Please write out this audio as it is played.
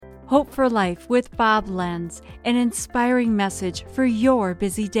Hope for Life with Bob Lenz, an inspiring message for your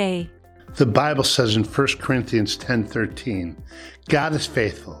busy day. The Bible says in 1 Corinthians 10:13, God is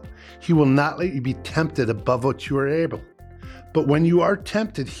faithful. He will not let you be tempted above what you are able. But when you are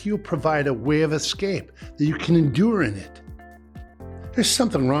tempted, He'll provide a way of escape that you can endure in it. There's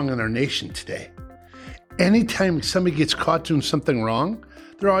something wrong in our nation today. Anytime somebody gets caught doing something wrong,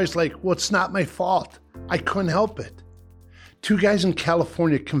 they're always like, well, it's not my fault. I couldn't help it. 2 guys in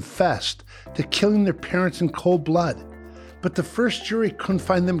California confessed to killing their parents in cold blood, but the first jury couldn't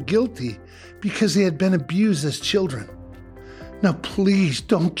find them guilty because they had been abused as children. Now, please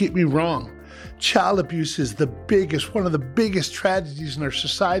don't get me wrong. Child abuse is one of the biggest tragedies in our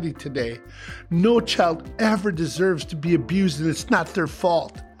society today. No child ever deserves to be abused, and it's not their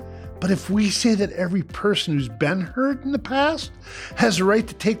fault. But if we say that every person who's been hurt in the past has a right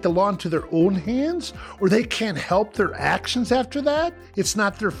to take the law into their own hands, or they can't help their actions after that, it's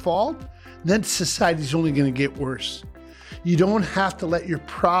not their fault, then society's only going to get worse. You don't have to let your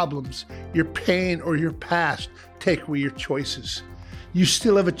problems, your pain, or your past take away your choices. You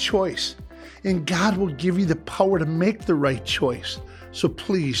still have a choice, and God will give you the power to make the right choice. So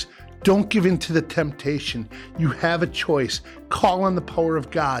please, don't give in to the temptation. You have a choice. Call on the power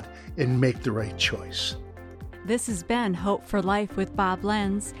of God and make the right choice. This has been Hope for Life with Bob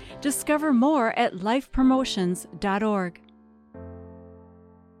Lenz. Discover more at lifepromotions.org.